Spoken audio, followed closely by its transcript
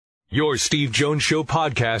Your Steve Jones Show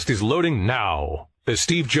podcast is loading now. The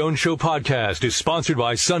Steve Jones Show podcast is sponsored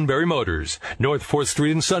by Sunbury Motors, North 4th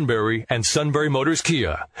Street in Sunbury, and Sunbury Motors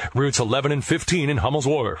Kia, routes 11 and 15 in Hummel's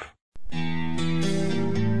Wharf.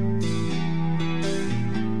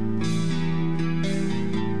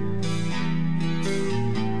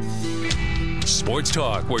 Sports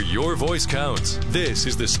talk where your voice counts. This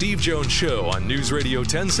is the Steve Jones Show on News Radio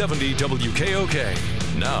 1070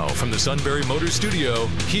 WKOK. Now from the Sunbury Motors Studio,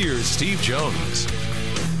 here's Steve Jones.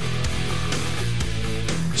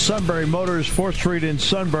 Sunbury Motors, 4th Street in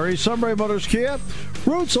Sunbury. Sunbury Motors Kia,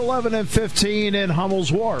 routes 11 and 15 in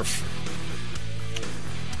Hummel's Wharf.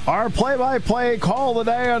 Our play-by-play call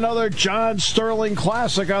today, another John Sterling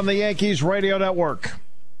classic on the Yankees Radio Network.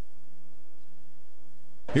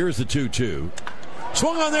 Here's the 2-2.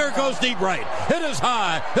 Swung on there, it goes deep right. It is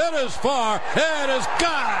high, it is far, it is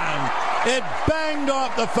gone. It banged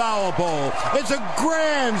off the foul pole. It's a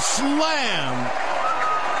grand slam.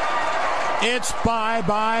 It's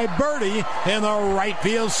bye-bye birdie in the right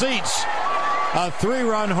field seats. A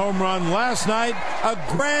 3-run home run last night, a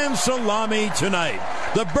grand salami tonight.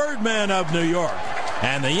 The Birdman of New York.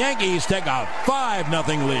 And the Yankees take a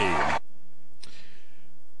 5-0 lead.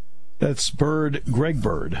 That's Greg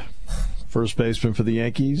Bird, first baseman for the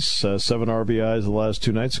Yankees. 7 RBIs the last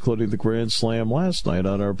 2 nights, including the grand slam last night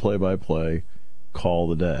on our play-by-play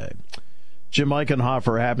call of the day. Jim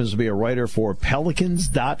Eichenhofer happens to be a writer for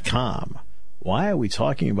Pelicans.com. Why are we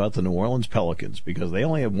talking about the New Orleans Pelicans? Because they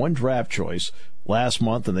only had one draft choice last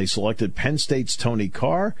month, and they selected Penn State's Tony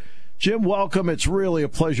Carr. Jim, welcome. It's really a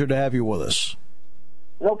pleasure to have you with us.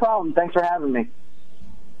 No problem. Thanks for having me.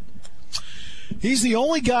 He's the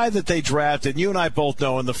only guy that they drafted. You and I both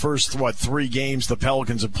know in the first, 3 games the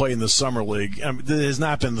Pelicans have played in the Summer League, it has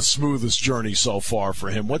not been the smoothest journey so far for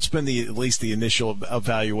him. What's been at least the initial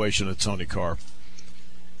evaluation of Tony Carr?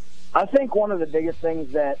 I think one of the biggest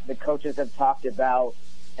things that the coaches have talked about,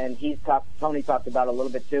 and Tony talked about a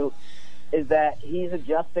little bit too, is that he's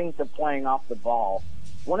adjusting to playing off the ball.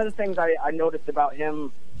 One of the things I noticed about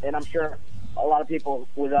him, and I'm sure a lot of people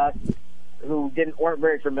with us who weren't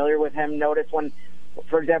very familiar with him noticed when,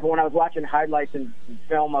 for example, when I was watching highlights and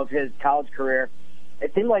film of his college career,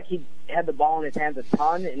 it seemed like he had the ball in his hands a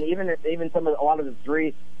ton, and even a lot of the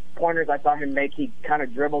 3-pointers I saw him make, he kind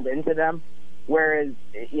of dribbled into them. Whereas,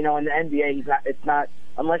 in the NBA, it's not,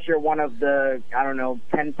 unless you're one of the,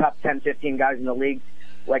 top 10, 15 guys in the league,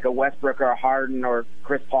 like a Westbrook or a Harden or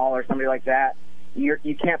Chris Paul or somebody like that,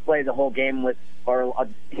 you can't play the whole game or a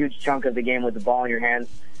huge chunk of the game with the ball in your hands.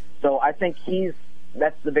 So I think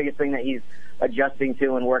that's the biggest thing that he's adjusting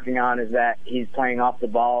to and working on, is that he's playing off the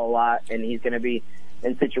ball a lot, and he's going to be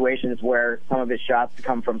in situations where some of his shots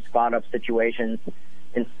come from spot-up situations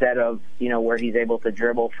instead of, where he's able to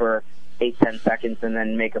dribble for 8-10 seconds and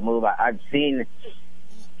then make a move. I've seen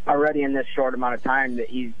already in this short amount of time that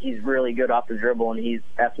he's really good off the dribble, and he's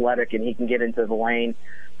athletic and he can get into the lane.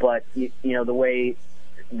 But the way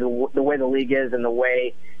the league is and the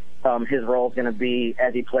way his role is going to be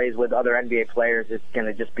as he plays with other NBA players, it's going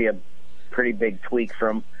to just be a pretty big tweak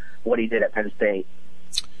from what he did at Penn State.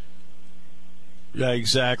 Yeah,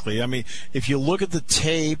 exactly. I mean, if you look at the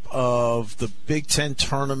tape of the Big Ten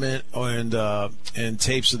tournament and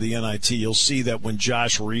tapes of the NIT, you'll see that when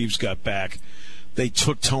Josh Reeves got back, they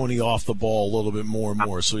took Tony off the ball a little bit more and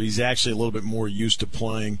more. So he's actually a little bit more used to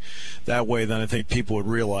playing that way than I think people would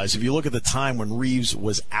realize. If you look at the time when Reeves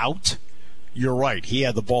was out, you're right. He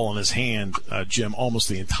had the ball in his hand, Jim, almost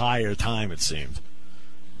the entire time, it seemed.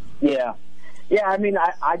 Yeah. Yeah, I mean,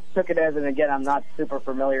 I took it as, and again, I'm not super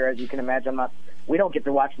familiar, as you can imagine. We don't get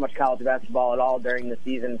to watch much college basketball at all during the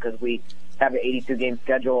season because we have an 82-game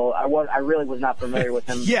schedule. I really was not familiar with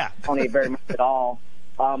him, Tony, very much at all.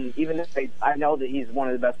 Even if I know that he's one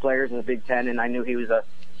of the best players in the Big Ten, and I knew he was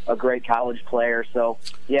a great college player. So,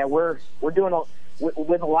 yeah, we're doing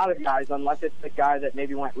with a lot of guys, unless it's the guy that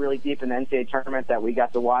maybe went really deep in the NCAA tournament that we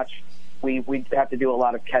got to watch, we have to do a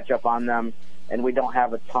lot of catch-up on them, and we don't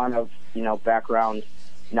have a ton of, background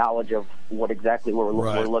knowledge of what exactly we're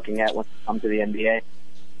looking at when it comes to the NBA.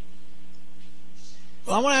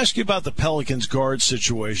 I want to ask you about the Pelicans guard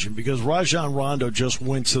situation because Rajon Rondo just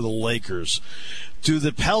went to the Lakers. Do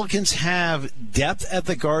the Pelicans have depth at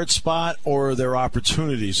the guard spot, or are there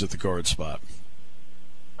opportunities at the guard spot?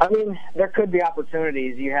 I mean, there could be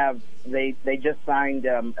opportunities. They just signed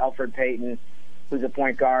Elfrid Payton, who's a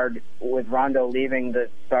point guard. With Rondo leaving, the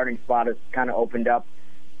starting spot has kind of opened up.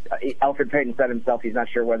 Elfrid Payton said himself he's not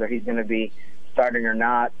sure whether he's going to be starting or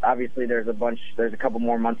not. Obviously, there's a couple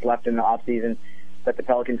more months left in the offseason that the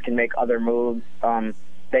Pelicans can make other moves.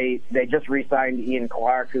 They just re-signed Ian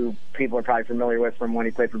Clark, who people are probably familiar with from when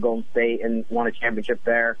he played for Golden State and won a championship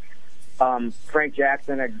there. Frank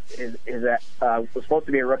Jackson was supposed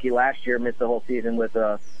to be a rookie last year, missed the whole season with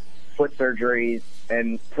foot surgeries,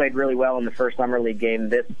 and played really well in the first summer league game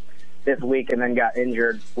this week, and then got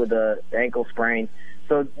injured with an ankle sprain.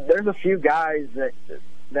 So there's a few guys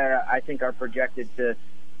that I think are projected to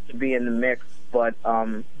be in the mix, but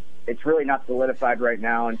it's really not solidified right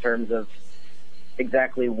now in terms of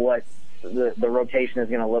exactly what the rotation is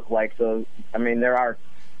going to look like. So, I mean, there are,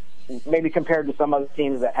 maybe compared to some other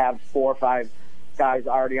teams that have 4 or 5 guys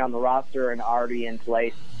already on the roster and already in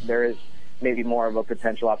place, there is maybe more of a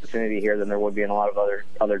potential opportunity here than there would be in a lot of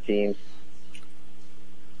other teams.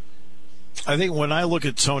 I think when I look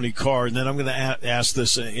at Tony Carr, and then I'm going to ask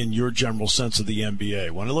this in your general sense of the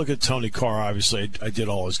NBA. When I look at Tony Carr, obviously I did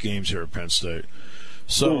all his games here at Penn State.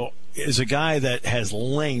 So is a guy that has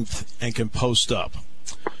length and can post up.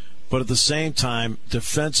 But at the same time,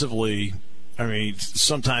 defensively, I mean,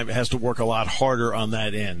 sometimes it has to work a lot harder on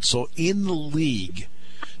that end. So in the league,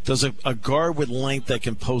 does a guard with length that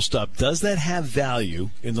can post up, does that have value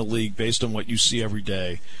in the league based on what you see every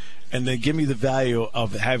day? And then give me the value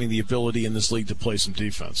of having the ability in this league to play some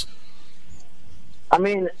defense. I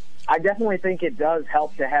mean, I definitely think it does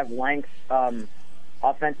help to have length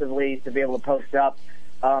offensively to be able to post up.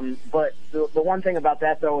 But the one thing about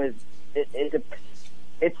that, though, is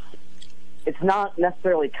it's not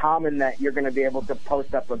necessarily common that you're going to be able to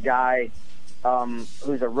post up a guy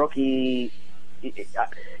who's a rookie. You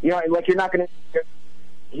know, like you're not going to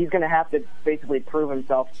 – he's going to have to basically prove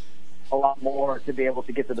himself a lot more to be able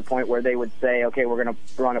to get to the point where they would say, okay, we're going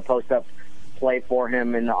to run a post-up play for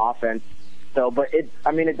him in the offense. So, but it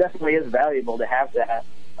definitely is valuable to have that,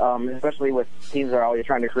 especially with teams that are always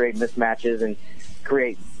trying to create mismatches and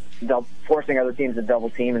forcing other teams to double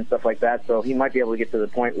team and stuff like that. So he might be able to get to the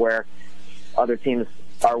point where other teams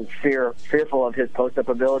are fearful of his post-up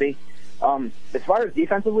ability. As far as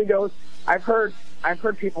defensively goes, I've heard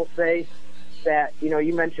people say that, you know,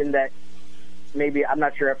 you mentioned that maybe, I'm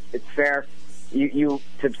not sure if it's fair you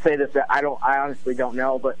to say this, that I honestly don't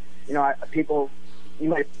know, but you know, you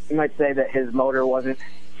might say that his motor wasn't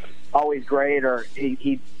always great, or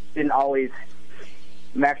he didn't always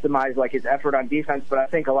maximize like his effort on defense. But I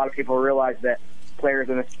think a lot of people realize that players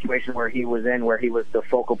in the situation where he was the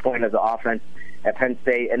focal point of the offense at Penn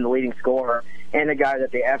State and the leading scorer, and a guy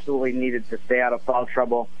that they absolutely needed to stay out of foul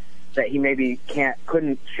trouble, that he maybe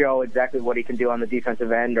couldn't show exactly what he can do on the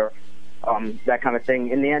defensive end or that kind of thing.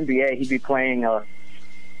 In the NBA, he'd be playing a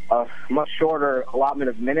much shorter allotment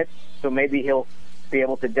of minutes, so maybe he'll be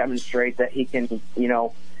able to demonstrate that he can, you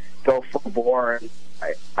know, go full bore.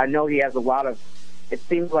 I know he has a lot of, it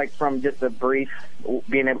seems like from just a brief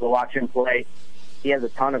being able to watch him play, he has a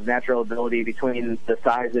ton of natural ability between the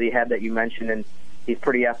size that he had that you mentioned, and he's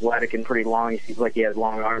pretty athletic and pretty long. He seems like he has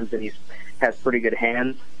long arms, and he has pretty good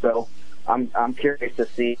hands. So I'm curious to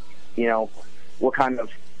see, you know, what kind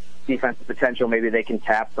of defensive potential maybe they can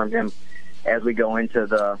tap from him as we go into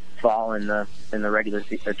the fall and the regular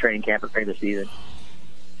training camp or regular season.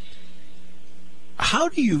 How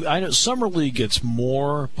do you? I know Summer League gets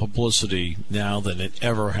more publicity now than it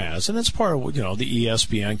ever has, and it's part of, you know, the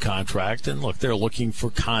ESPN contract. And look, they're looking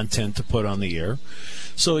for content to put on the air,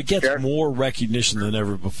 so it gets more recognition than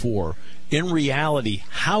ever before. In reality,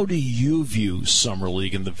 how do you view Summer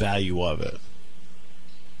League and the value of it?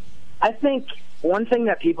 I think one thing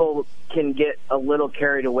that people can get a little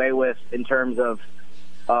carried away with in terms of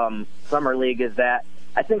Summer League is that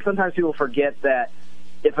I think sometimes people forget that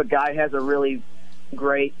if a guy has a really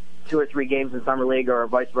great 2 or 3 games in Summer League, or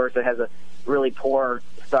vice versa, has a really poor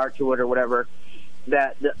start to it or whatever,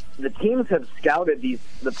 that the teams have scouted the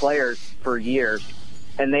players for years,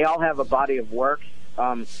 and they all have a body of work.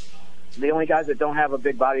 The only guys that don't have a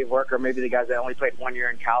big body of work are maybe the guys that only played 1 year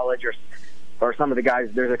in college, or some of the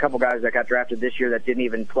guys. There's a couple guys that got drafted this year that didn't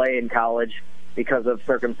even play in college because of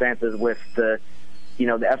circumstances with the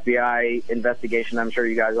FBI investigation I'm sure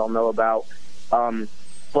you guys all know about.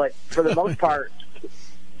 But for the most part,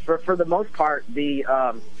 the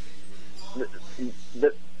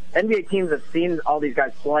NBA teams have seen all these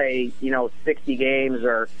guys play, 60 games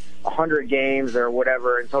or 100 games or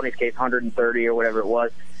whatever. In Tony's case, 130 or whatever it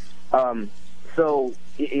was. So,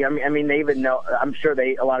 I mean, they even know. I'm sure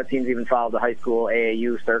a lot of teams even follow the high school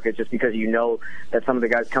AAU circuit just because you know that some of the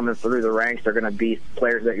guys coming through the ranks are going to be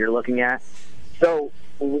players that you're looking at. So,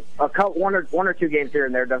 one or two games here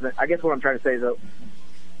and there doesn't. I guess what I'm trying to say is that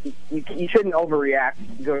you shouldn't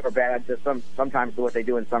overreact, good or bad, to sometimes to what they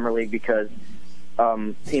do in Summer League, because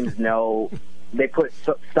teams know they put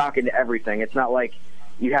stock into everything. It's not like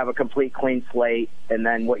you have a complete clean slate, and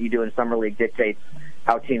then what you do in Summer League dictates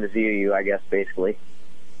how teams view you, I guess, basically.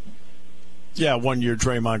 Yeah, 1 year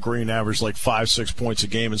Draymond Green averaged like 5-6 points a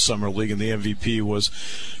game in Summer League, and the MVP was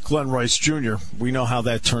Glenn Rice Jr. We know how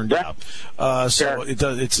that turned out. So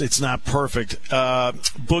it's not perfect.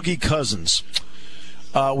 Boogie Cousins.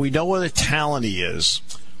 We know what a talent he is.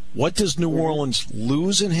 What does New Orleans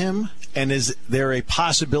lose in him, and is there a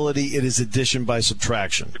possibility it is addition by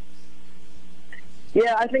subtraction?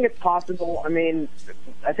 Yeah, I think it's possible. I mean,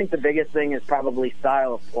 I think the biggest thing is probably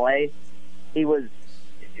style of play.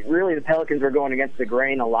 Really, the Pelicans were going against the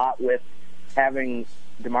grain a lot with having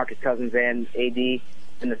DeMarcus Cousins and AD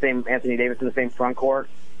in the same, Anthony Davis in the same front court.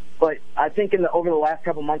 But I think over the last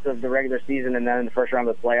couple months of the regular season and then in the first round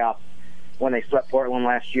of the playoffs, when they swept Portland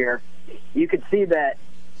last year, you could see that.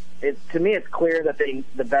 To me, it's clear that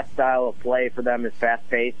the best style of play for them is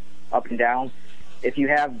fast-paced, up and down. If you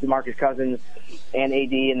have DeMarcus Cousins and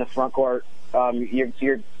AD in the front court,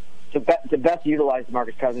 to best utilize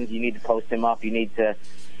DeMarcus Cousins, you need to post him up. You need to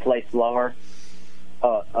play slower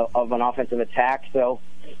of an offensive attack. So,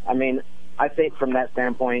 I mean, I think from that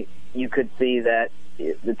standpoint, you could see that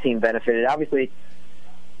the team benefited. Obviously,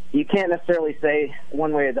 you can't necessarily say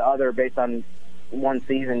one way or the other based on one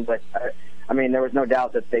season, but I mean, there was no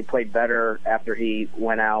doubt that they played better after he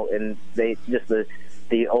went out, and they just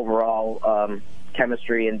the overall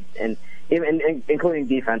chemistry and including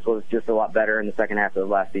defense was just a lot better in the second half of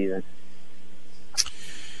the last season.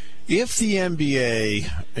 If the NBA,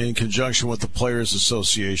 in conjunction with the Players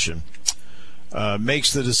Association,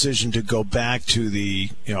 makes the decision to go back to the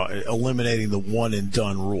eliminating the one and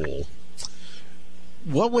done rule,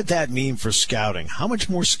 what would that mean for scouting? How much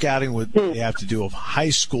more scouting would they have to do of high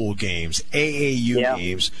school games, AAU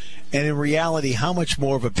games, and in reality, how much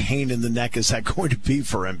more of a pain in the neck is that going to be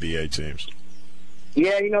for NBA teams?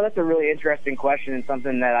 Yeah, that's a really interesting question and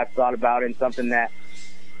something that I've thought about and something that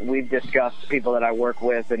we've discussed, people that I work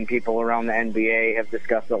with and people around the NBA have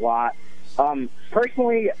discussed a lot.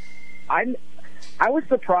 Personally, I was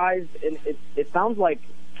surprised, and it sounds like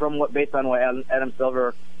based on what Adam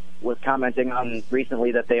Silver was commenting on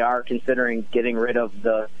recently, that they are considering getting rid of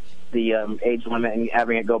the age limit and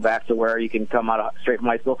having it go back to where you can come out straight from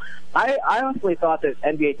high school. I honestly thought that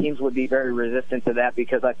NBA teams would be very resistant to that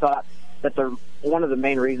because I thought that one of the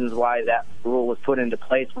main reasons why that rule was put into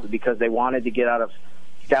place was because they wanted to get out of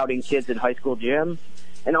scouting kids in high school gyms,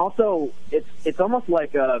 and also it's almost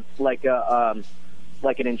like an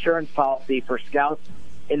insurance policy for scouts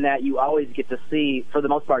in that you always get to see, for the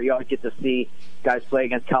most part, you always get to see guys play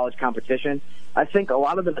against college competition. I think a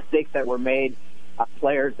lot of the mistakes that were made,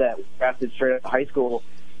 players that were drafted straight out of high school,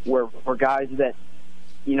 were guys that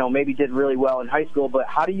maybe did really well in high school, but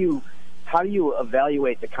how do you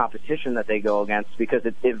evaluate the competition that they go against? Because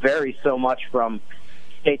it varies so much from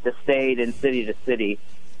state to state and city to city.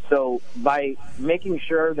 So by making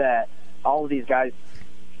sure that all of these guys,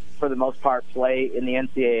 for the most part, play in the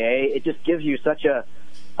NCAA, it just gives you such a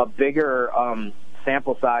bigger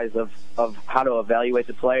sample size of how to evaluate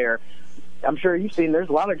the player. I'm sure you've seen there's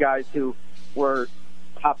a lot of guys who were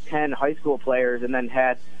top 10 high school players and then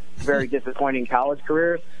had very disappointing college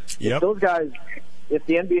careers. Yep. If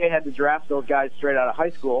the NBA had to draft those guys straight out of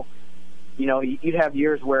high school, you'd have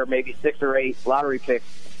years where maybe 6 or 8 lottery picks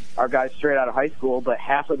are guys straight out of high school, but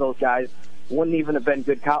half of those guys wouldn't even have been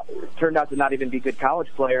good. Turned out to not even be good college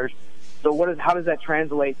players. So how does that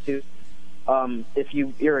translate to if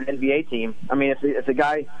you're an NBA team? I mean, if the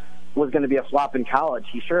guy was going to be a flop in college,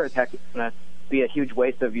 he sure as heck is going to be a huge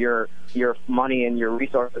waste of your money and your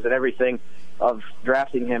resources and everything of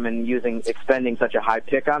drafting him and expending such a high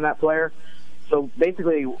pick on that player. So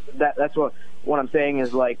basically, that's what I'm saying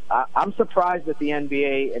is, like, I'm surprised that the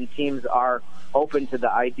NBA and teams are open to the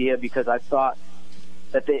idea, because I thought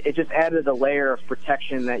that it just added a layer of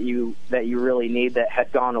protection that you really need that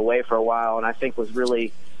had gone away for a while, and I think was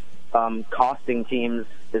really costing teams,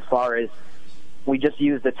 as far as we just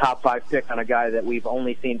used the top 5 pick on a guy that we've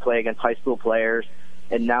only seen play against high school players,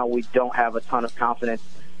 and now we don't have a ton of confidence,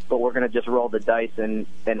 but we're going to just roll the dice and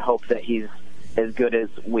hope that he's as good as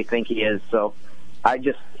we think he is. So I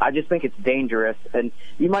just think it's dangerous, and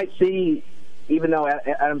you might see, even though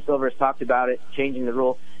Adam Silver has talked about it, changing the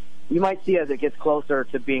rule, you might see as it gets closer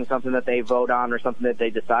to being something that they vote on or something that they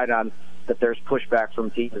decide on, that there's pushback from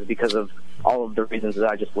teams because of all of the reasons that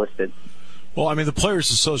I just listed. Well, I mean, the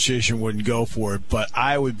Players Association wouldn't go for it, but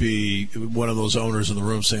I would be one of those owners in the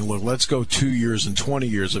room saying, look, let's go 2 years and 20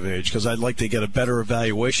 years of age, because I'd like to get a better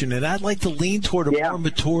evaluation, and I'd like to lean toward a more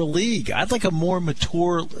mature league. I'd like a more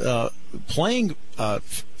mature playing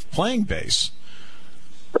base.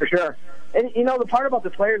 For sure. And, the part about the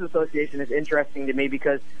Players Association is interesting to me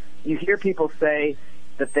because you hear people say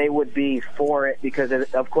that they would be for it because,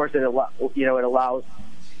 it allows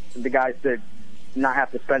the guys to not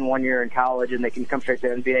have to spend 1 year in college and they can come straight to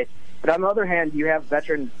the NBA. But on the other hand, you have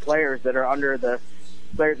veteran players that are under the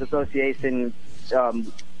Players Association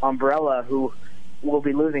umbrella who will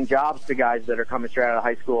be losing jobs to guys that are coming straight out of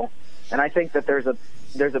high school. And I think that there's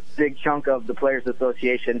a big chunk of the Players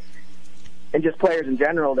Association and just players in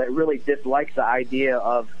general that really dislike the idea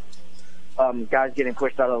of guys getting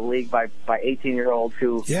pushed out of the league by 18-year-olds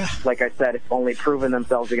who, like I said, have only proven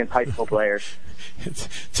themselves against high school players.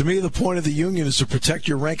 To me, the point of the union is to protect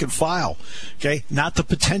your rank and file, okay? Not the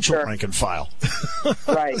potential rank and file.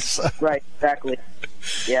 Right, exactly.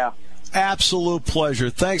 Yeah. Absolute pleasure.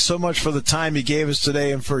 Thanks so much for the time you gave us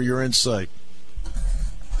today and for your insight.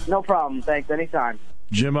 No problem. Thanks. Anytime.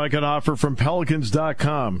 Jim Eichenhofer from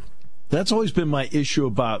Pelicans.com. That's always been my issue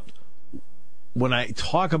about when I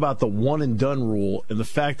talk about the one-and-done rule and the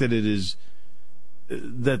fact that it is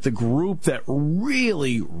that the group that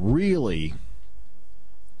really, really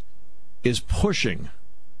is pushing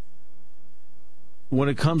when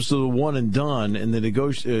it comes to the one and done and the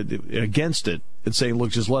against it and saying,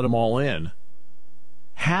 look, just let them all in,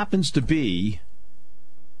 happens to be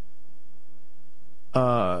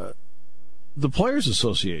the Players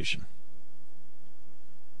Association.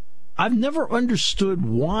 I've never understood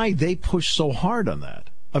why they push so hard on that.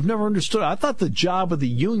 I've never understood. I thought the job of the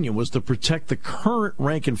union was to protect the current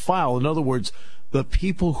rank and file. In other words, the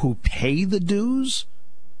people who pay the dues.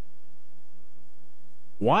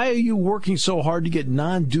 Why are you working so hard to get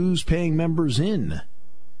non-dues paying members in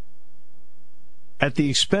at the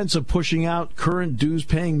expense of pushing out current dues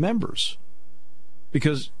paying members?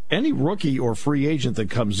 Because any rookie or free agent that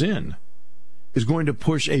comes in is going to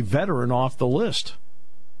push a veteran off the list.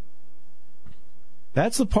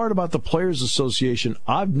 That's the part about the Players Association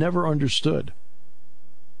I've never understood.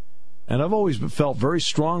 And I've always felt very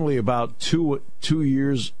strongly about 2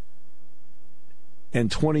 years and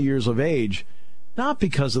 20 years of age, not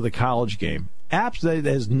because of the college game. That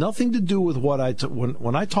has nothing to do with what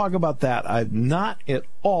when I talk about that, I'm not at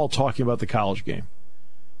all talking about the college game.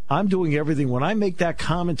 I'm doing everything. When I make that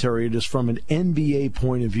commentary, it is from an NBA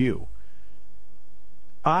point of view.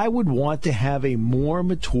 I would want to have a more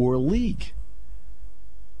mature league.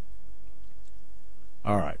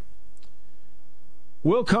 All right.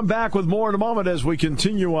 We'll come back with more in a moment as we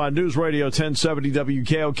continue on News Radio 1070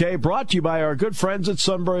 WKOK, brought to you by our good friends at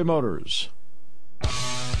Sunbury Motors.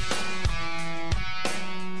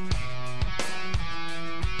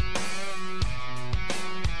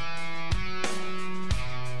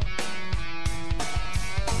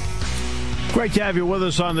 Great to have you with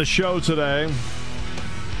us on the show today.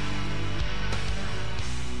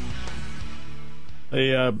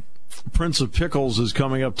 Prince of Pickles is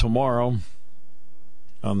coming up tomorrow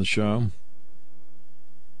on the show.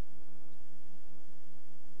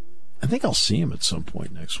 I think I'll see him at some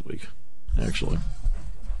point next week, actually.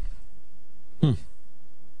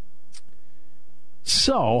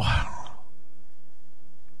 So,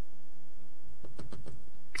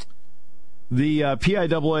 the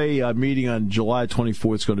PIAA meeting on July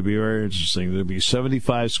 24th is going to be very interesting. There'll be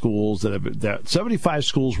 75 schools 75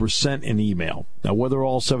 schools were sent an email. Now, whether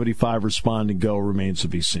all 75 respond and go remains to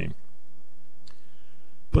be seen.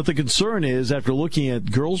 But the concern is, after looking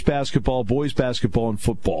at girls basketball, boys basketball, and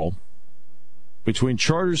football, between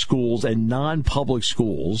charter schools and non-public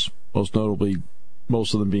schools, most notably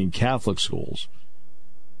most of them being Catholic schools,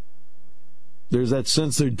 there's that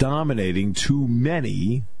sense they're dominating too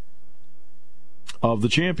many of the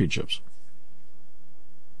championships.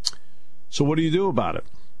 So what do you do about it?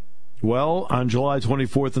 Well, on July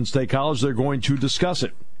 24th in State College, they're going to discuss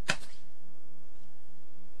it.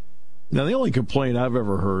 Now, the only complaint I've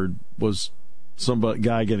ever heard was some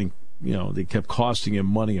guy getting, they kept costing him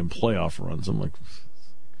money in playoff runs. I'm like,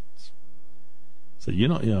 so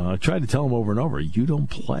I tried to tell him over and over, you don't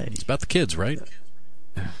play. It's about the kids, right?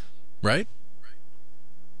 Right?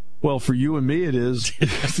 Well, for you and me, it is.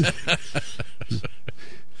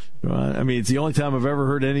 I mean, it's the only time I've ever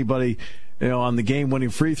heard anybody, on the game-winning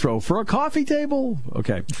free throw for a coffee table.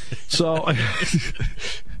 Okay, so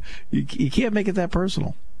you can't make it that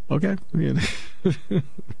personal. Okay,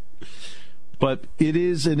 but it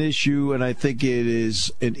is an issue, and I think it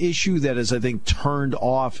is an issue that has, turned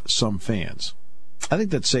off some fans. I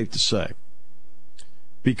think that's safe to say.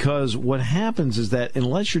 Because what happens is that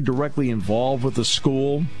unless you're directly involved with the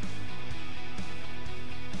school,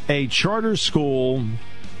 a charter school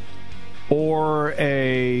or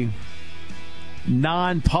a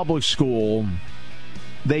non-public school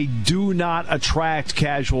they do not attract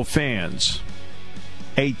casual fans.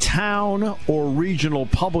 A town or regional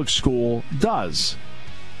public school does.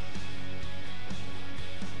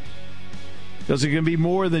 Because it can be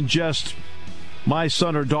more than just my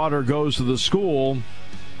son or daughter goes to the school.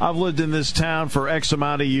 I've lived in this town for X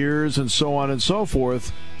amount of years and so on and so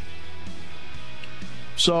forth.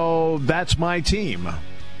 So that's my team.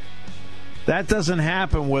 That doesn't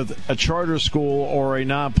happen with a charter school or a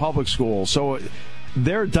non-public school. So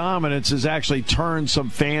their dominance has actually turned some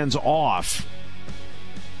fans off.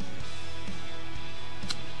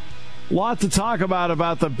 A lot to talk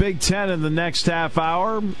about the Big Ten in the next half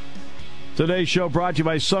hour. Today's show brought to you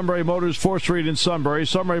by Sunbury Motors, 4th Street in Sunbury.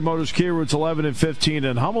 Sunbury Motors, Kia, routes 11 and 15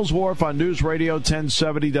 in Hummel's Wharf on News Radio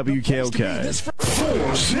 1070 WKOK.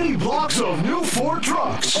 4 city blocks of new Ford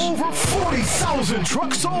trucks. Over 40,000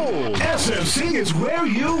 trucks sold. SMC is where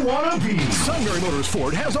you want to be. Sunbury Motors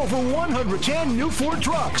Ford has over 110 new Ford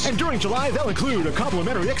trucks. And during July, they'll include a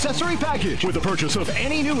complimentary accessory package. With the purchase of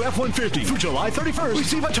any new F-150 through July 31st,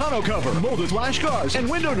 receive a tonneau cover, molded flash guards, and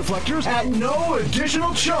window deflectors at no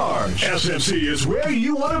additional charge. SMC is where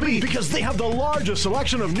you want to be because they have the largest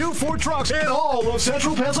selection of new Ford trucks in all of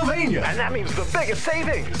central Pennsylvania. And that means the biggest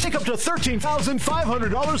savings. Take up to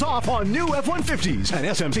 $13,500 off on new F-150s. And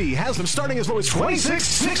SMC has them starting as low as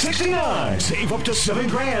 $26,669. Save up to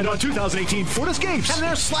 $7,000 on 2018 Ford Escapes. And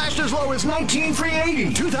they're slashed as low as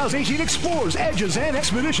 $19,380. 2018 Explorers, Edges, and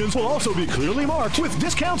Expeditions will also be clearly marked with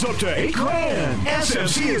discounts up to $8,000.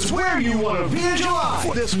 SMC is where you want to be in July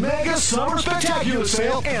for this mega summer spectacular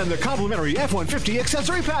sale and the complimentary F-150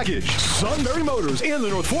 accessory package. Sunbury Motors in the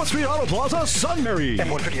North 4th Street Auto Plaza, Sunbury.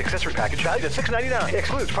 F-150 accessory package valued at $699.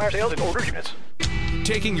 Excludes prior sales and older units.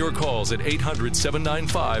 Taking your calls at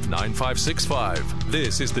 800-795-9565.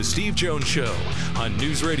 This is the Steve Jones Show on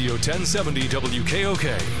News Radio 1070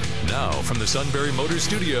 WKOK. Now from the Sunbury Motors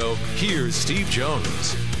Studio, here's Steve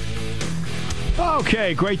Jones.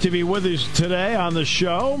 Okay, great to be with us today on the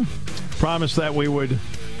show. Promised that we would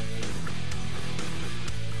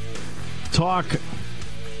talk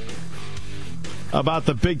about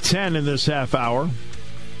the Big Ten in this half hour.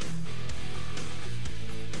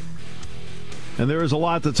 And there is a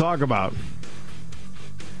lot to talk about.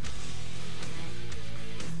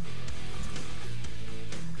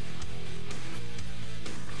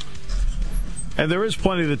 And there is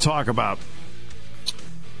plenty to talk about.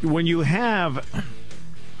 When you have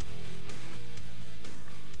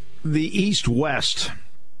the East-West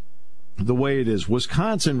the way it is,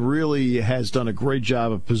 Wisconsin really has done a great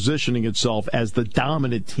job of positioning itself as the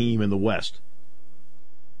dominant team in the West.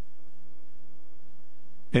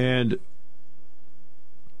 And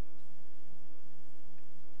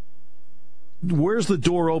where's the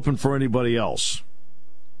door open for anybody else?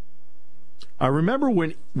 I remember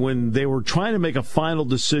when they were trying to make a final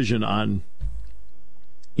decision on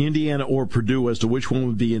Indiana or Purdue as to which one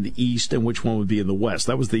would be in the East and which one would be in the West.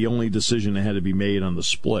 That was the only decision that had to be made on the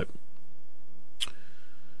split.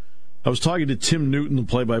 I was talking to Tim Newton, the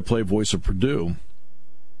play-by-play voice of Purdue,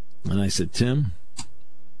 and I said, Tim,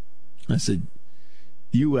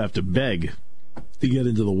 you have to beg to get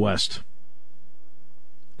into the West.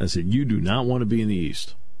 I said, you do not want to be in the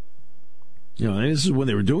East. You know, and this is when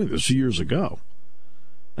they were doing this years ago.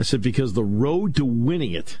 I said, because the road to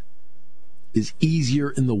winning it is easier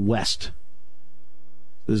in the West.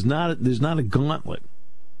 There's not a gauntlet.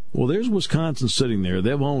 Well, there's Wisconsin sitting there.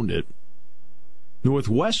 They've owned it.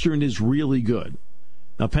 Northwestern is really good.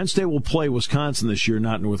 Now, Penn State will play Wisconsin this year,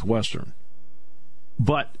 not Northwestern.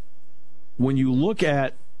 But when you look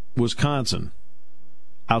at Wisconsin,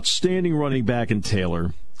 outstanding running back in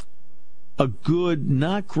Taylor, a good,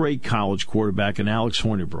 not great college quarterback in Alex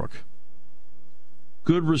Hornibrook,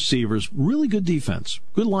 good receivers, really good defense,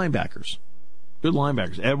 good linebackers. Good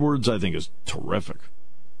linebackers. Edwards, I think, is terrific.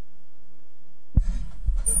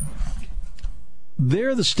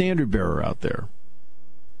 They're the standard bearer out there.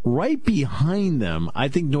 Right behind them, I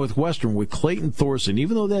think Northwestern with Clayton Thorson,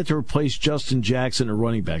 even though they had to replace Justin Jackson at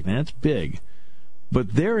running back, now that's big,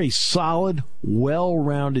 but they're a solid,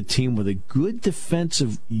 well-rounded team with a good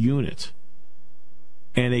defensive unit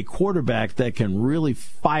and a quarterback that can really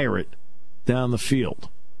fire it down the field.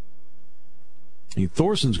 And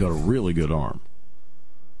Thorson's got a really good arm.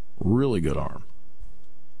 Really good arm.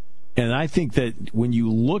 And I think that when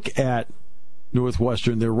you look at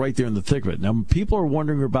Northwestern, they're right there in the thick of it. Now, people are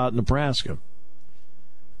wondering about Nebraska.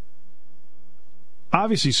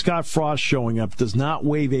 Obviously, Scott Frost showing up does not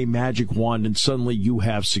wave a magic wand and suddenly you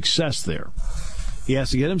have success there. He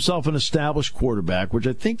has to get himself an established quarterback, which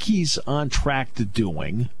I think he's on track to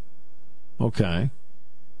doing. Okay.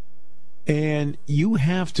 And you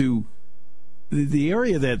have to the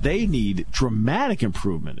area that they need dramatic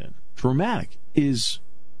improvement in, is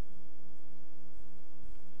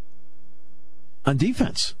on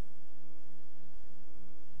defense.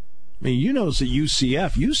 I mean, you notice at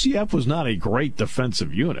UCF was not a great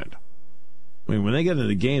defensive unit. I mean, when they get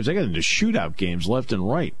into games, they got into shootout games left and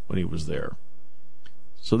right when he was there.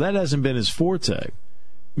 So that hasn't been his forte.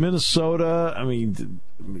 Minnesota,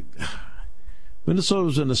 Minnesota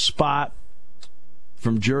was in a spot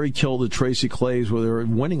from Jerry Kill to Tracy Claeys where they were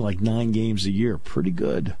winning like 9 games a year. Pretty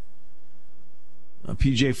good.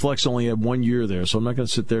 PJ Fleck only had 1 year there, so I'm not going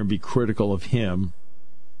to sit there and be critical of him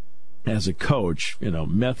as a coach.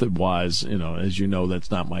 Method-wise, as you know,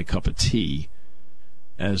 that's not my cup of tea.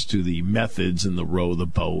 As to the methods and the row the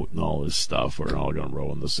boat and all this stuff, we're all going to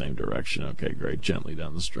row in the same direction. Okay, great. Gently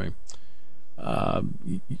down the stream.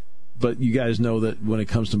 But you guys know that when it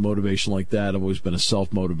comes to motivation like that, I've always been a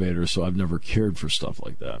self-motivator, so I've never cared for stuff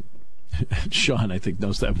like that. Sean, I think,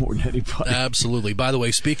 knows that more than anybody. Absolutely. By the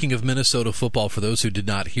way, speaking of Minnesota football, for those who did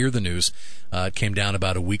not hear the news, it came down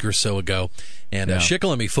about a week or so ago. And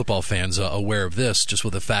Shikellamy football fans aware of this, just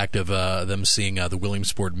with the fact of them seeing the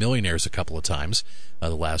Williamsport Millionaires a couple of times the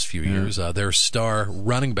last few years. Their star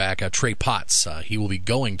running back, Trey Potts, he will be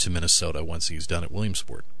going to Minnesota once he's done at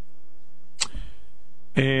Williamsport.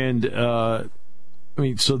 And,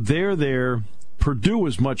 so they're there. Purdue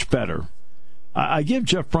is much better. I give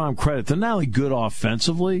Jeff Brom credit. They're not only good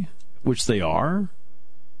offensively, which they are,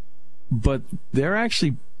 but they're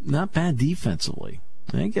actually not bad defensively.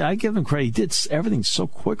 I give them credit. He did everything so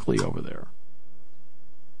quickly over there.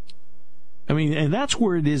 And that's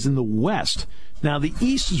where it is in the West. Now, the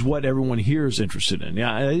East is what everyone here is interested in.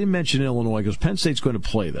 Yeah, I didn't mention Illinois because Penn State's going to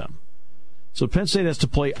play them. So Penn State has to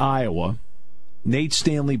play Iowa. Nate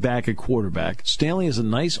Stanley back at quarterback. Stanley has a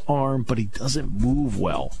nice arm, but he doesn't move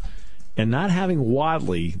well. And not having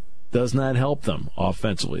Wadley does not help them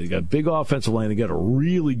offensively. They got a big offensive line. They got a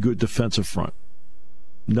really good defensive front.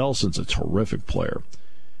 Nelson's a terrific player.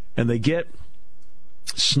 And they get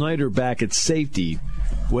Snyder back at safety,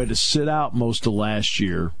 who had to sit out most of last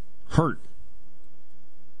year, hurt.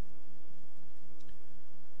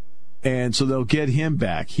 And so they'll get him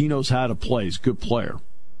back. He knows how to play. He's a good player.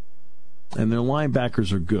 And their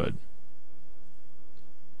linebackers are good.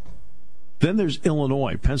 Then there's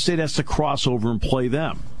Illinois. Penn State has to cross over and play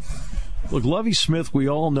them. Look, Lovie Smith, we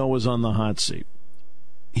all know, is on the hot seat.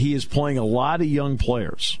 He is playing a lot of young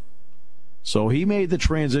players. So he made the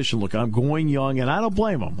transition. Look, I'm going young, and I don't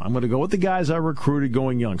blame him. I'm going to go with the guys I recruited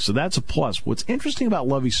going young. So that's a plus. What's interesting about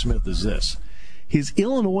Lovie Smith is this. His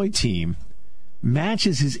Illinois team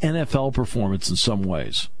matches his NFL performance in some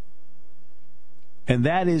ways. And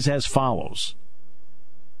that is as follows.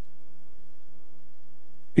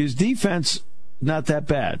 His defense, not that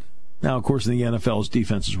bad. Now, of course, in the NFL, his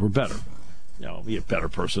defenses were better. He had better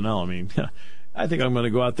personnel. I think I'm going to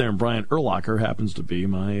go out there and Brian Urlacher happens to be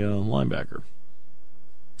my linebacker.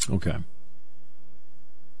 Okay.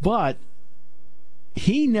 But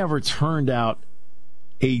he never turned out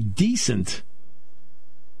a decent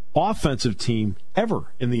offensive team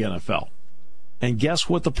ever in the NFL. And guess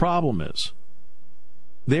what the problem is?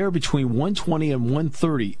 They're between 120 and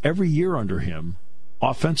 130 every year under him.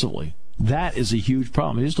 Offensively, that is a huge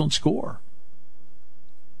problem. They just don't score.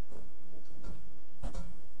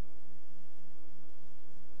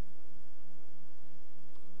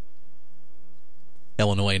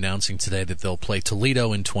 Illinois announcing today that they'll play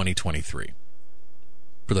Toledo in 2023.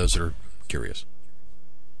 For those that are curious.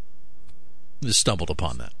 Just stumbled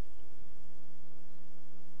upon that.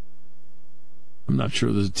 I'm not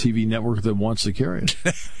sure there's a TV network that wants to carry it.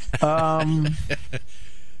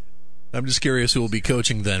 I'm just curious who will be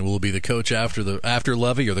coaching then. Will it be the coach after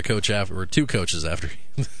Lovie or the coach after, or two coaches after?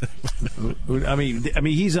 He's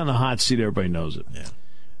on the hot seat. Everybody knows it. Yeah.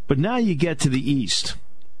 But now you get to the East.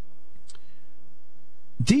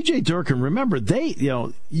 DJ Durkin, remember,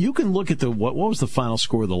 you can look at what was the final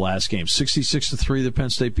score of the last game? 66-3 that Penn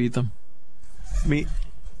State beat them?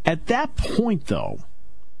 At that point, though,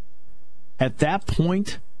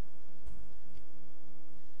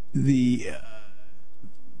 the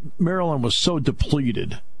Maryland was so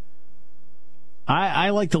depleted. I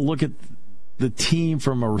like to look at the team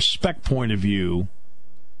from a respect point of view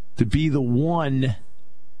to be the one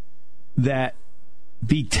that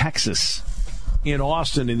beat Texas in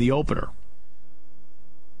Austin in the opener,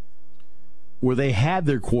 where they had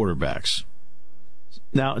their quarterbacks.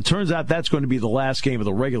 Now, it turns out that's going to be the last game of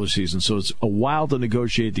the regular season, so it's a while to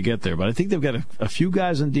negotiate to get there. But I think they've got a few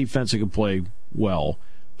guys on defense that can play well.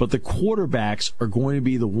 But the quarterbacks are going to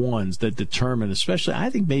be the ones that determine, especially, I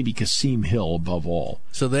think maybe Kasim Hill above all.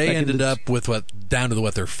 So they ended up with down to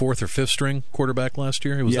their fourth or fifth string quarterback last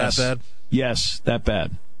year? It was that bad? Yes, that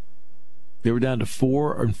bad. They were down to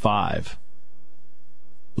 4 and 5.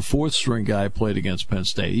 The fourth string guy played against Penn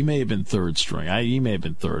State. He may have been third string. He may have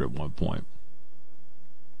been third at one point.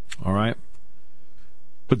 All right?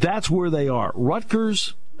 But that's where they are.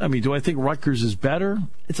 Rutgers, do I think Rutgers is better?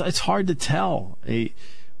 It's hard to tell.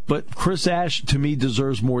 But Chris Ash, to me,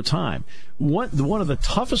 deserves more time. One of the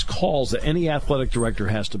toughest calls that any athletic director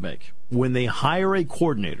has to make when they hire a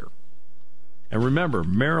coordinator, and remember,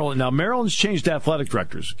 Maryland's changed athletic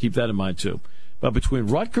directors. Keep that in mind, too. But between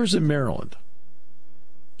Rutgers and Maryland,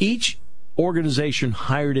 each organization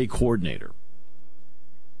hired a coordinator.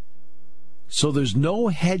 So there's no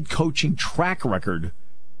head coaching track record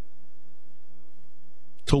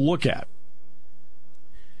to look at.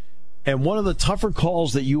 And one of the tougher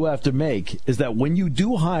calls that you have to make is that when you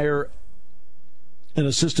do hire an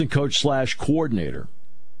assistant coach / coordinator,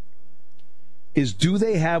 is do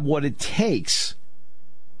they have what it takes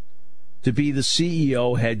to be the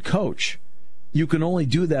CEO head coach? You can only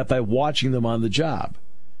do that by watching them on the job.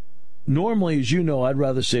 Normally, as you know, I'd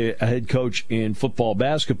rather say a head coach in football,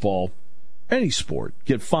 basketball, any sport,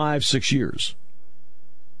 get 5-6 years.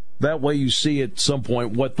 That way you see at some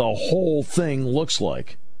point what the whole thing looks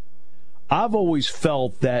like. I've always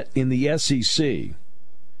felt that in the SEC,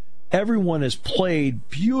 everyone has played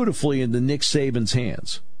beautifully into Nick Saban's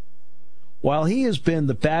hands. While he has been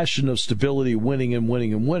the bastion of stability, winning and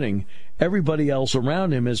winning and winning, everybody else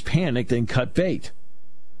around him has panicked and cut bait.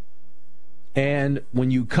 And when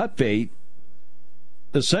you cut bait,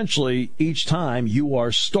 essentially each time you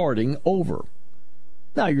are starting over.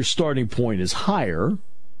 Now your starting point is higher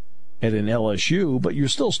at an LSU, but you're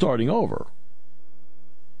still starting over.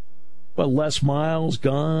 But Les Miles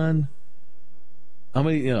gone. How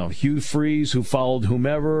many, Hugh Freeze, who followed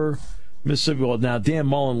whomever, Mississippi. Well, now Dan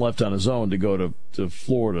Mullen left on his own to go to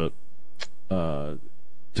Florida.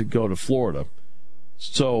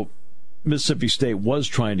 So Mississippi State was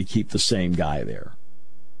trying to keep the same guy there.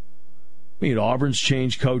 Auburn's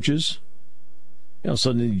changed coaches.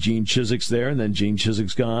 Suddenly Gene Chiswick's there, and then Gene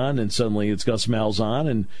Chiswick's gone, and suddenly it's Gus Malzahn.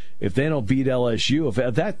 And if they don't beat LSU,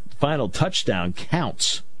 if that final touchdown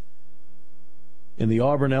counts in the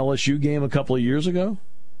Auburn-LSU game a couple of years ago,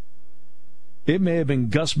 it may have been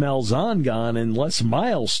Gus Malzahn gone and Les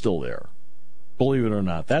Miles still there, believe it or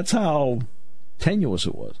not. That's how tenuous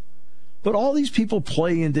it was. But all these people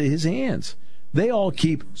play into his hands. They all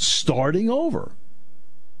keep starting over.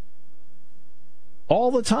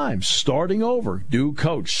 All the time, starting over. New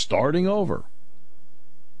coach, starting over.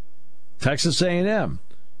 Texas A&M.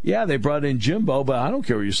 Yeah, they brought in Jimbo, but I don't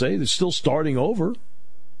care what you say. They're still starting over.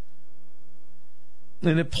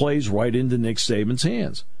 And it plays right into Nick Saban's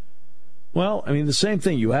hands. Well, the same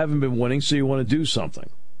thing. You haven't been winning, so you want to do something.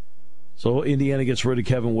 So Indiana gets rid of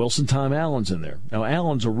Kevin Wilson. Tom Allen's in there. Now,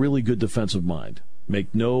 Allen's a really good defensive mind.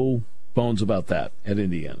 Make no bones about that at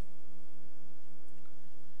Indiana.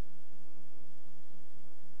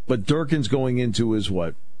 But Durkin's going into his,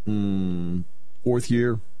 fourth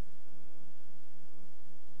year?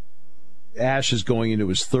 Ash is going into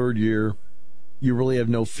his third year. You really have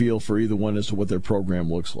no feel for either one as to what their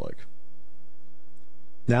program looks like.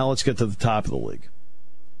 Now let's get to the top of the league,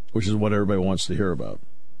 which is what everybody wants to hear about.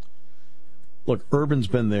 Look, Urban's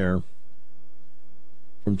been there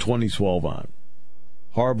from 2012 on.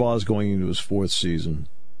 Harbaugh's going into his fourth season.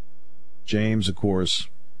 James, of course,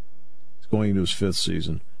 is going into his fifth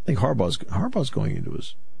season. I think Harbaugh's going into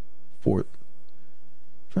his fourth.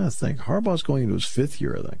 I'm trying to think. Harbaugh's going into his fifth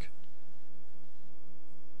year, I think.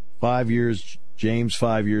 5 years. James,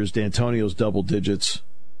 5 years. D'Antonio's double digits.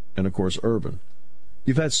 And, of course, Urban.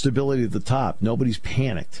 You've had stability at the top. Nobody's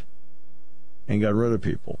panicked and got rid of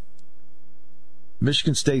people.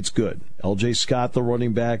 Michigan State's good. L.J. Scott, the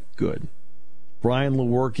running back, good. Brian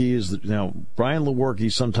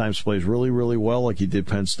Lewerke sometimes plays really, really well like he did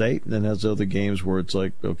Penn State, and then has other games where it's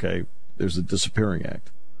like, okay, there's a disappearing act.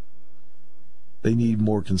 They need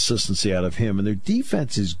more consistency out of him, and their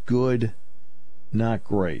defense is good, not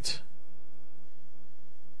great.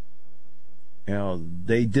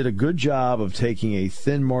 They did a good job of taking a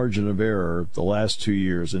thin margin of error the last 2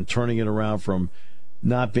 years and turning it around from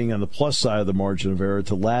not being on the plus side of the margin of error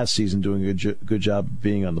to last season doing a good job of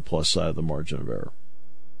being on the plus side of the margin of error.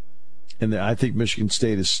 And I think Michigan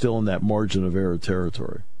State is still in that margin of error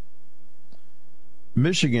territory.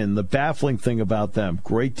 Michigan, the baffling thing about them,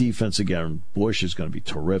 great defense again. Bush is going to be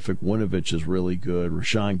terrific. Winovich is really good.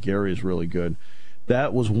 Rashawn Gary is really good.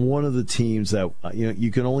 That was one of the teams that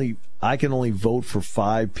I can only vote for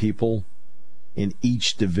 5 people in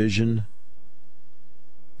each division.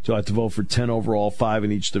 So I have to vote for 10 overall, 5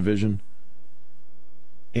 in each division.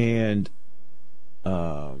 And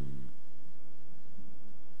when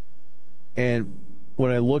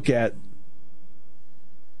I look at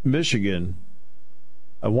Michigan,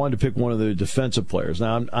 I wanted to pick one of the defensive players.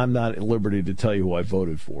 Now, I'm not at liberty to tell you who I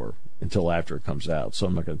voted for until after it comes out, so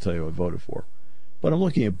I'm not going to tell you who I voted for. But I'm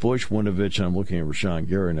looking at Bush, Winovich, and I'm looking at Rashawn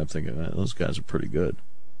Gary, and I'm thinking, those guys are pretty good.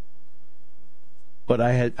 But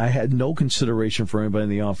I had no consideration for anybody on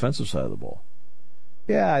the offensive side of the ball.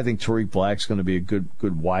 Yeah, I think Tariq Black's going to be a good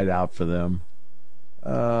wideout for them.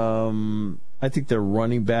 I think their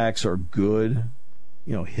running backs are good.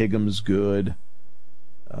 Higgum's good.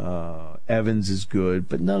 Evans is good,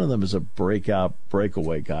 but none of them is a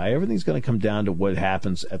breakaway guy. Everything's going to come down to what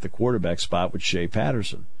happens at the quarterback spot with Shea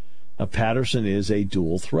Patterson. Now, Patterson is a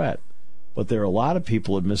dual threat, but there are a lot of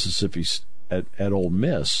people at Mississippi, at Ole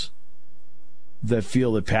Miss, that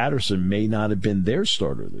feel that Patterson may not have been their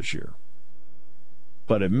starter this year.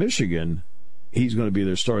 But at Michigan, he's going to be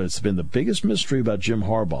their starter. It's been the biggest mystery about Jim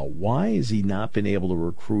Harbaugh. Why has he not been able to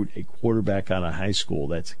recruit a quarterback out of high school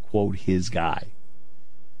that's, quote, his guy?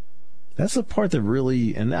 That's the part that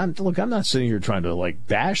really, and I'm not sitting here trying to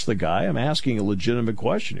bash the guy. I'm asking a legitimate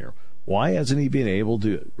question here. Why hasn't he been able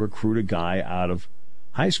to recruit a guy out of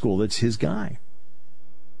high school that's his guy?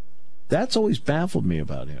 That's always baffled me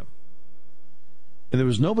about him. And there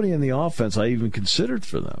was nobody in the offense I even considered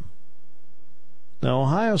for them. Now,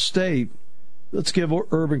 Ohio State, let's give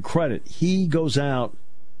Urban credit. He goes out,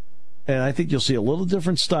 and I think you'll see a little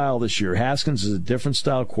different style this year. Haskins is a different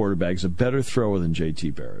style quarterback. He's a better thrower than J.T.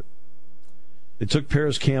 Barrett. They took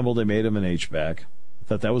Paris Campbell. They made him an H-back. I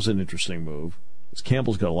thought that was an interesting move, because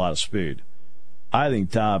Campbell's got a lot of speed. I think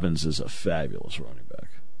Dobbins is a fabulous running back.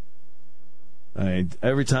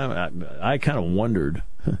 Every time I kind of wondered,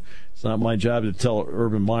 it's not my job to tell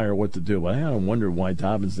Urban Meyer what to do, but I kind of wondered why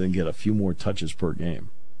Dobbins didn't get a few more touches per game.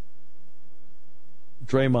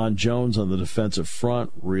 Draymond Jones on the defensive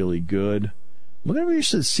front, really good. I'm going to be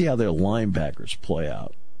interested to see how their linebackers play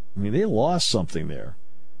out. They lost something there.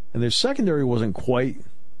 And their secondary wasn't quite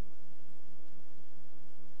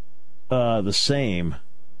the same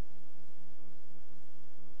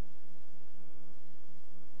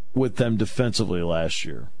with them defensively last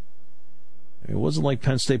year. It wasn't like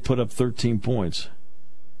Penn State put up 13 points.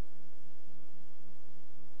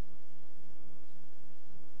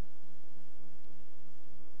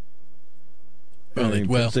 They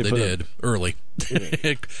did early.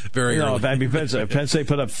 Very early. Penn State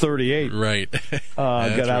put up 38. Right.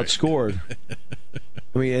 Got outscored.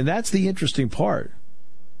 And that's the interesting part.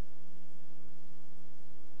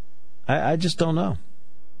 I just don't know.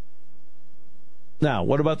 Now,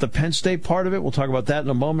 what about the Penn State part of it? We'll talk about that in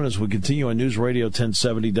a moment as we continue on News Radio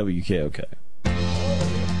 1070 WKOK.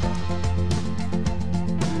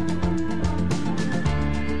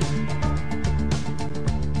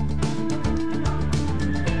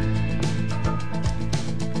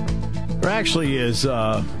 There actually is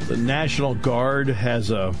the National Guard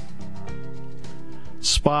has a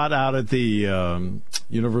spot out at the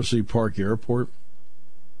University Park Airport,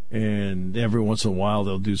 and every once in a while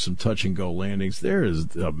they'll do some touch-and-go landings. There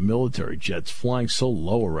is military jets flying so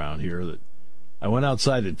low around here that I went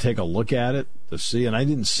outside to take a look at it to see, and I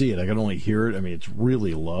didn't see it. I could only hear it. It's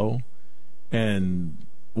really low. And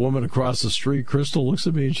a woman across the street, Crystal, looks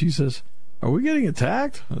at me and she says, "Are we getting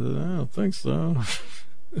attacked?" I said, "I don't think so."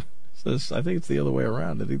 Says, "I think it's the other way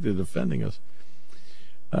around. I think they're defending us."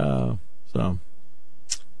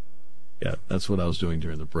 Yeah, that's what I was doing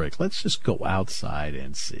during the break. Let's just go outside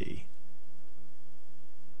and see.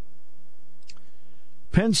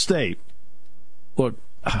 Penn State. Look,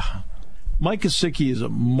 Mike Gesicki is a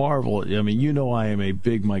marvel. I am a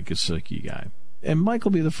big Mike Gesicki guy. And Mike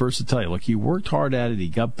will be the first to tell you, look, he worked hard at it. He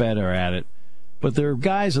got better at it. But there are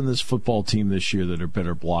guys on this football team this year that are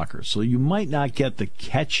better blockers. So you might not get the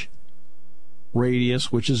catch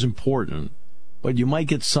radius, which is important, but you might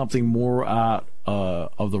get something more out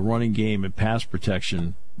of the running game and pass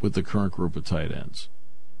protection with the current group of tight ends.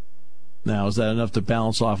 Now, is that enough to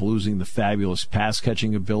balance off losing the fabulous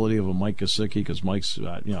pass-catching ability of a Mike Gesicki? Because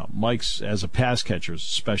Mike's, as a pass catcher, is a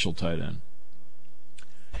special tight end.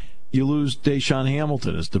 You lose Deshaun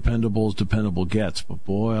Hamilton, as dependable gets. But,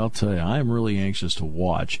 boy, I'll tell you, I'm really anxious to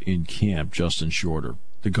watch in camp Justin Shorter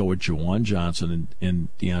to go with Juwan Johnson and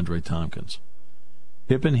DeAndre Tompkins.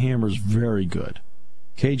 Hippenhammer's very good.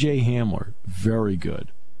 KJ Hamler, very good.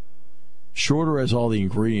 Schroeder has all the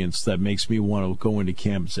ingredients that makes me want to go into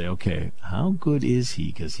camp and say, okay, how good is he?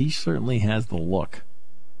 Because he certainly has the look.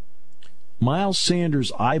 Miles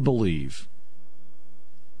Sanders, I believe,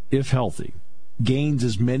 if healthy, gains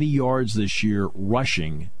as many yards this year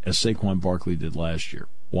rushing as Saquon Barkley did last year.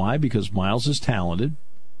 Why? Because Miles is talented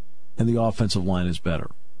and the offensive line is better.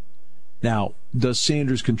 Now, does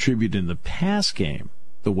Sanders contribute in the pass game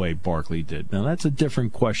the way Barkley did? Now, that's a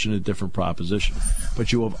different question, a different proposition.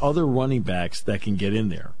 But you have other running backs that can get in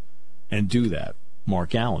there and do that.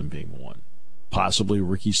 Mark Allen being one. Possibly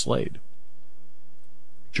Ricky Slade.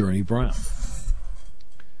 Journey Brown.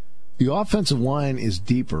 The offensive line is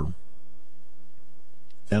deeper.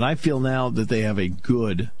 And I feel now that they have a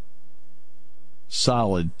good,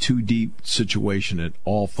 solid, two-deep situation at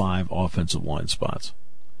all 5 offensive line spots.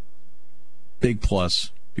 Big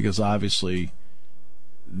plus, because obviously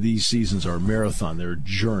these seasons are a marathon. They're a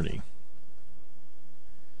journey.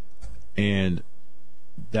 And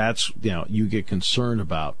that's, you get concerned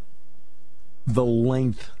about the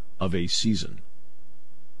length of a season.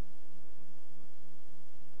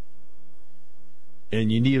 And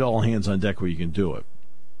you need all hands on deck where you can do it.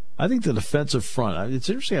 I think the defensive front, it's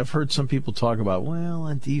interesting, I've heard some people talk about, well,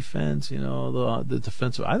 on defense, the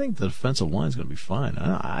defensive, I think the defensive line is going to be fine.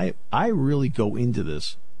 I really go into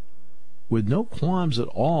this with no qualms at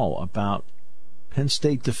all about Penn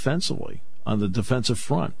State defensively on the defensive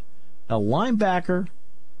front. Now, linebacker,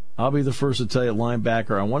 I'll be the first to tell you,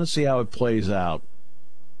 linebacker, I want to see how it plays out,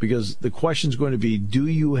 because the question is going to be, do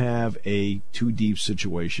you have a two-deep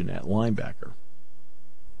situation at linebacker?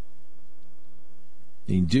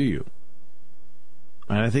 Do you?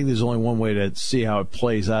 And I think there's only one way to see how it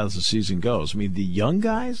plays out as the season goes. I mean, the young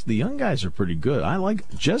guys are pretty good. I like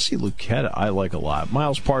Jesse Luketa. I like a lot.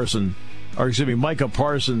 Micah Parsons.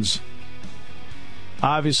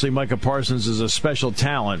 Obviously, Micah Parsons is a special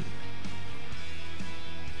talent.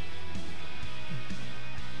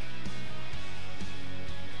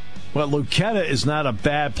 Well, Luketa is not a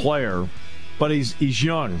bad player, but he's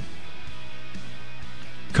young.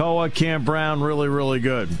 Koa, Cam Brown, really, really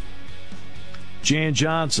good. Jan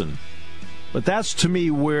Johnson. But that's, to me,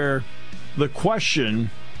 where the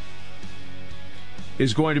question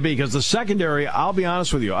is going to be. Because the secondary, I'll be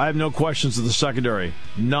honest with you, I have no questions of the secondary.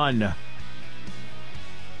 None.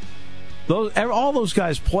 All those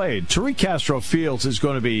guys played. Tariq Castro-Fields is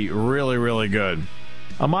going to be really, really good.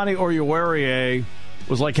 Amani Oruwariye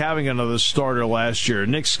was like having another starter last year.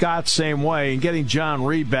 Nick Scott, same way. And getting John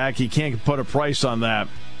Reed back, you can't put a price on that.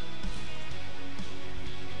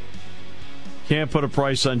 Can't put a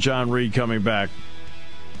price on John Reed coming back.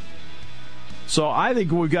 So I think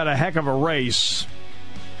we've got a heck of a race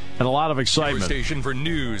and a lot of excitement. Station for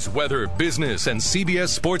news, weather, business, and CBS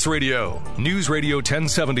Sports Radio. News Radio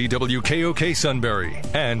 1070 WKOK Sunbury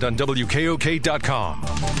and on WKOK.com.